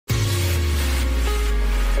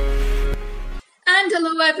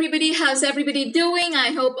hello everybody. How's everybody doing?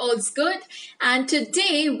 I hope all's good. And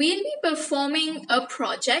today we'll be performing a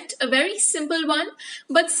project, a very simple one,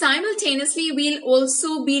 but simultaneously we'll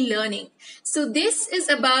also be learning. So this is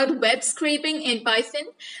about web scraping in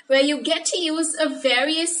Python, where you get to use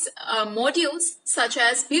various modules such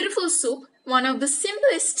as BeautifulSoup, one of the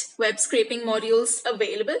simplest web scraping modules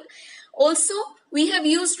available. Also, we have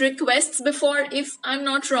used requests before, if I'm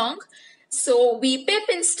not wrong. So we pip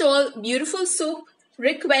install BeautifulSoup,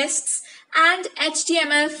 requests, and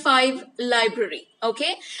HTML5 library.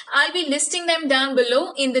 Okay, I'll be listing them down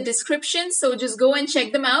below in the description, so just go and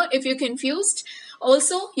check them out if you're confused.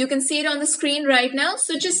 Also, you can see it on the screen right now,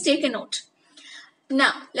 so just take a note.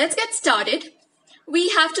 Now, let's get started. We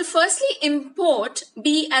have to firstly import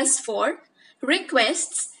BS4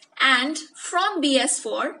 requests, and from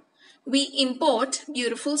BS4, we import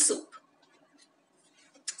BeautifulSoup.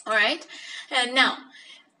 All right, and now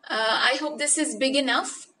I hope this is big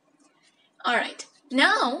enough. All right,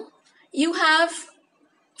 now you have,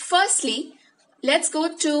 firstly, let's go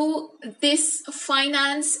to this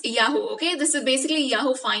finance Yahoo. Okay, this is basically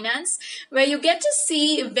Yahoo Finance, where you get to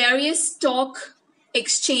see various stock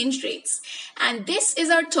exchange rates, and this is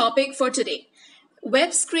our topic for today: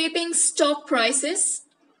 web scraping stock prices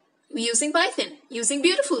using Python, using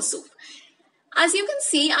BeautifulSoup. As you can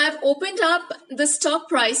see, I've opened up the stock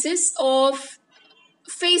prices of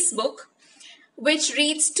Facebook, which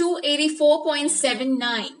reads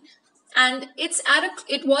 284.79, and it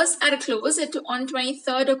was at a close on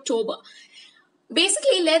 23rd October.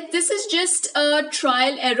 Basically, this is just a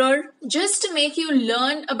trial error, just to make you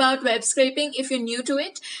learn about web scraping if you're new to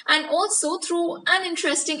it, and also through an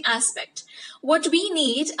interesting aspect. What we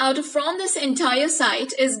need from this entire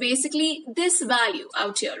site is basically this value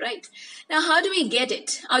out here, right? Now, how do we get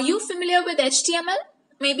it? Are you familiar with HTML?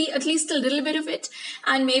 Maybe at least a little bit of it.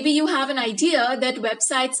 And maybe you have an idea that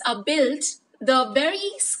websites are built. The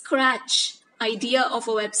very scratch idea of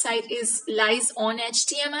a website lies on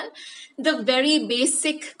HTML. The very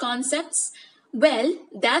basic concepts. Well,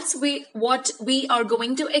 that's what we are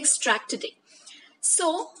going to extract today.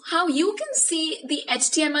 So how you can see the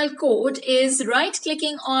HTML code is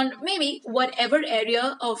right-clicking on maybe whatever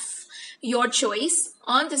area of your choice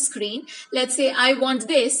on the screen. Let's say I want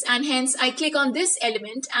this, and hence I click on this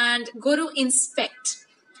element and go to inspect.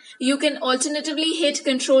 You can alternatively hit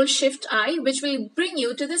Ctrl-Shift-I, which will bring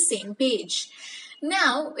you to the same page.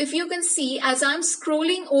 Now, if you can see, as I'm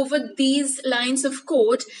scrolling over these lines of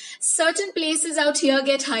code, certain places out here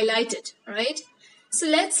get highlighted, right? So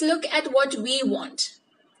let's look at what we want.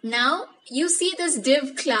 Now, you see this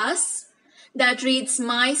div class that reads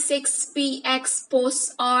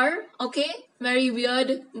my6pxpostar, okay? Very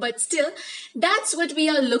weird, but still, that's what we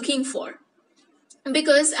are looking for.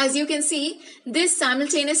 Because as you can see, this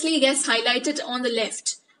simultaneously gets highlighted on the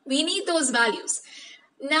left. We need those values.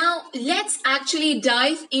 Now, let's actually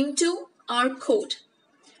dive into our code.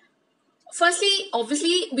 Firstly,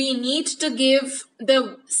 obviously, we need to give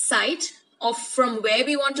the site from where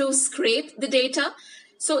we want to scrape the data.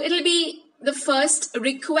 So it'll be the first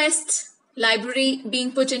request library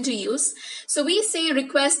being put into use. So we say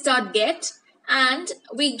request.get, and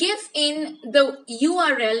we give in the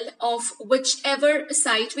URL of whichever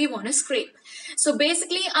site we want to scrape. So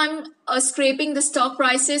basically, I'm scraping the stock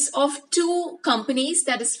prices of two companies,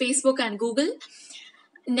 that is Facebook and Google.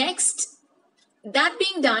 Next, that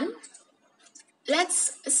being done,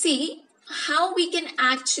 let's see how we can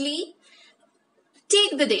actually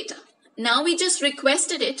take the data. Now we just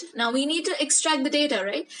requested it. Now we need to extract the data,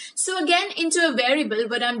 right? So again, into a variable,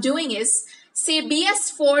 what I'm doing is say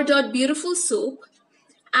bs4.beautifulsoup,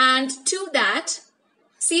 and to that,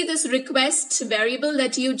 see this request variable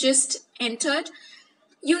that you just entered.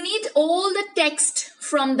 You need all the text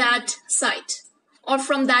from that site or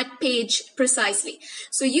from that page precisely.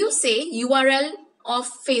 So you say URL of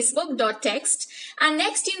facebook.text, and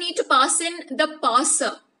next you need to pass in the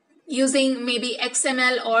parser using maybe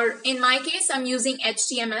XML, or in my case, I'm using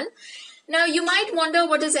HTML. Now, you might wonder,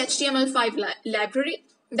 what is HTML5 library?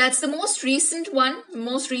 That's the most recent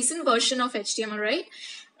version of HTML, right?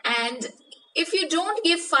 And if you don't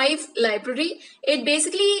give 5 library, it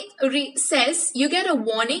basically says, you get a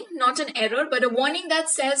warning, not an error, but a warning that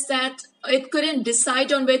says that it couldn't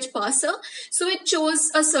decide on which parser, so it chose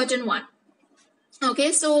a certain one.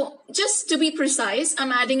 Okay, so just to be precise,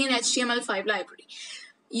 I'm adding in HTML5 library.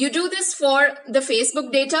 You do this for the Facebook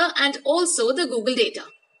data and also the Google data.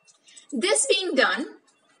 This being done,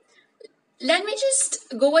 let me just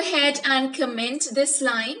go ahead and comment this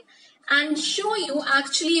line and show you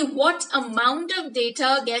actually what amount of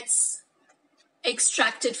data gets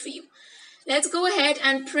extracted for you. Let's go ahead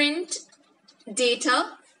and print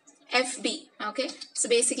data FB. Okay, so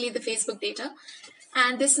basically the Facebook data,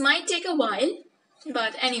 and this might take a while,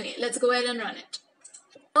 but anyway, let's go ahead and run it.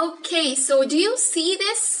 Okay, so do you see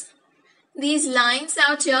this? These lines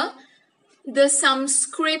out here, the some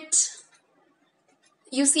script.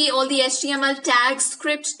 You see all the HTML tags,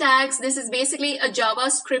 script tags. This is basically a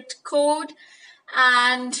JavaScript code,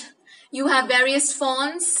 and you have various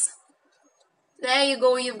fonts. There you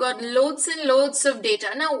go. You've got loads and loads of data.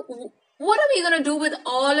 Now, what are we going to do with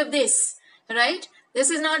all of this, right? This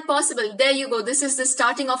is not possible. There you go. This is the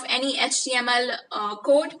starting of any HTML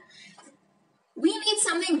code. We need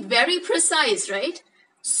something very precise, right?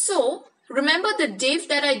 So, remember the div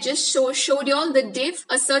that I just showed you all, the div,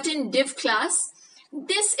 a certain div class.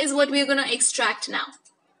 This is what we're going to extract now.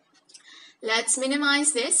 Let's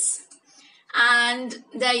minimize this. And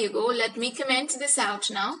there you go. Let me comment this out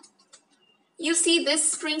now. You see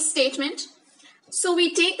this print statement. So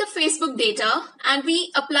we take the Facebook data and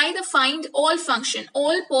we apply the find all function,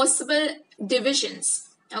 all possible divisions.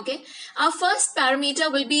 Okay. Our first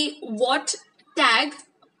parameter will be what tag,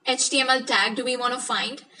 HTML tag do we want to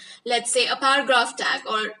find? Let's say a paragraph tag,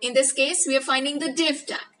 or in this case, we are finding the div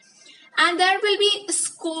tag. And there will be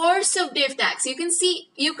scores of div tags. You can see,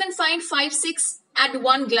 you can find 5, 6 at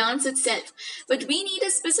one glance itself. But we need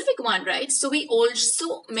a specific one, right? So we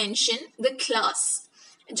also mention the class.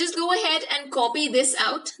 Just go ahead and copy this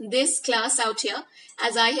out, this class out here,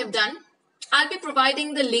 as I have done. I'll be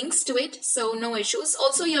providing the links to it, so no issues.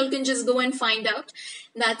 Also, you can just go and find out.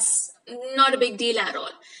 That's not a big deal at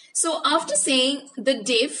all. So after saying the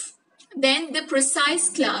div, then the precise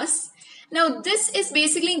class. Now, this is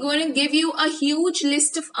basically going to give you a huge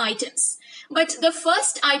list of items. But the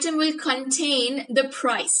first item will contain the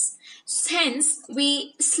price. Hence,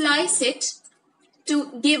 we slice it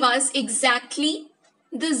to give us exactly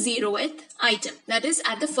the 0th item. That is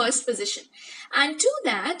at the first position. And to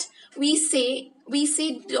that, we say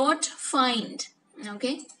dot find.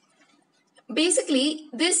 Okay. Basically,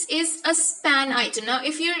 this is a span item. Now,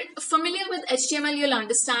 if you're familiar with HTML, you'll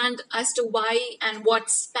understand as to why and what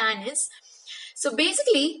span is. So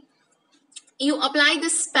basically, you apply the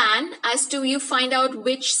span as to you find out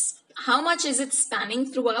how much is it spanning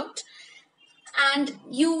throughout, and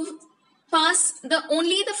you pass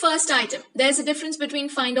only the first item. There's a difference between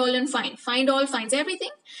find all and find. Find all finds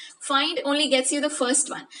everything. Find only gets you the first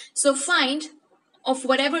one. So find of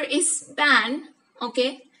whatever is span,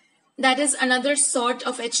 okay, that is another sort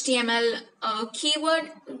of HTML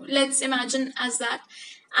keyword. Let's imagine as that.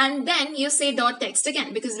 And then you say dot text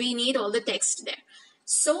again, because we need all the text there.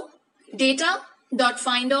 So data dot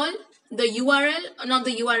find all, the URL, not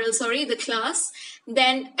the URL, sorry, the class.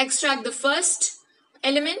 Then extract the first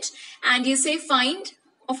element and you say find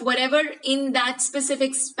of whatever in that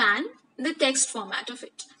specific span, the text format of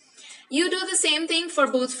it. You do the same thing for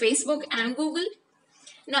both Facebook and Google.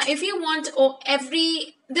 Now, if you want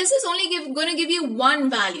this is only going to give you one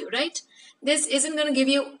value, right? This isn't going to give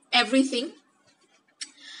you everything.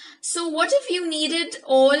 So what if you needed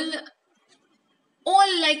all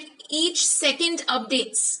like each second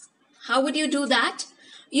updates? How would you do that?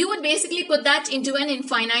 You would basically put that into an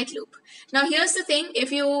infinite loop. Now, here's the thing.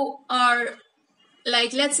 If you are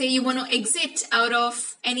like, let's say you want to exit out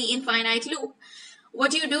of any infinite loop,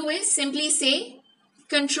 what you do is simply say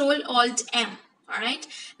Control-Alt-M. All right.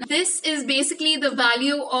 Now, this is basically the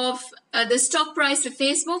value of the stock price of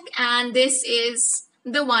Facebook, and this is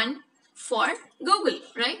the one for Google,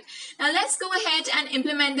 right? Now let's go ahead and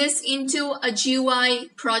implement this into a GUI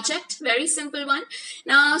project, very simple one.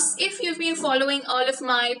 Now, if you've been following all of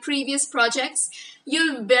my previous projects,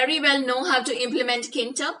 you'll very well know how to implement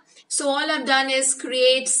Kinter. So all I've done is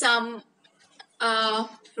create some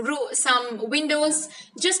windows,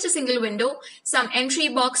 just a single window, some entry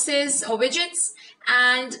boxes or widgets,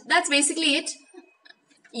 and that's basically it.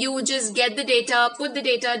 You just get the data, put the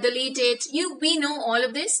data, delete it. We know all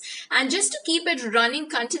of this. And just to keep it running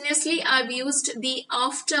continuously, I've used the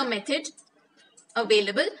after method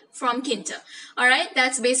available from Kinter. All right,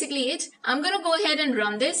 that's basically it. I'm going to go ahead and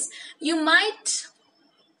run this. You might,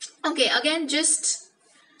 okay, again, just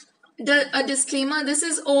a disclaimer. This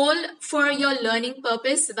is all for your learning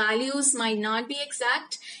purpose. Values might not be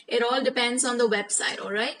exact. It all depends on the website,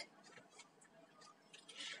 all right?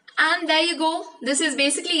 And there you go. This is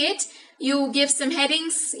basically it. You give some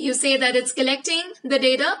headings. You say that it's collecting the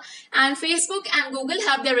data. And Facebook and Google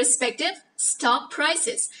have their respective stock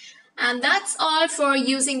prices. And that's all for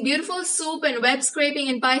using BeautifulSoup and web scraping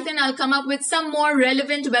in Python. I'll come up with some more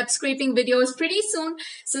relevant web scraping videos pretty soon.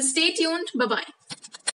 So stay tuned. Bye-bye.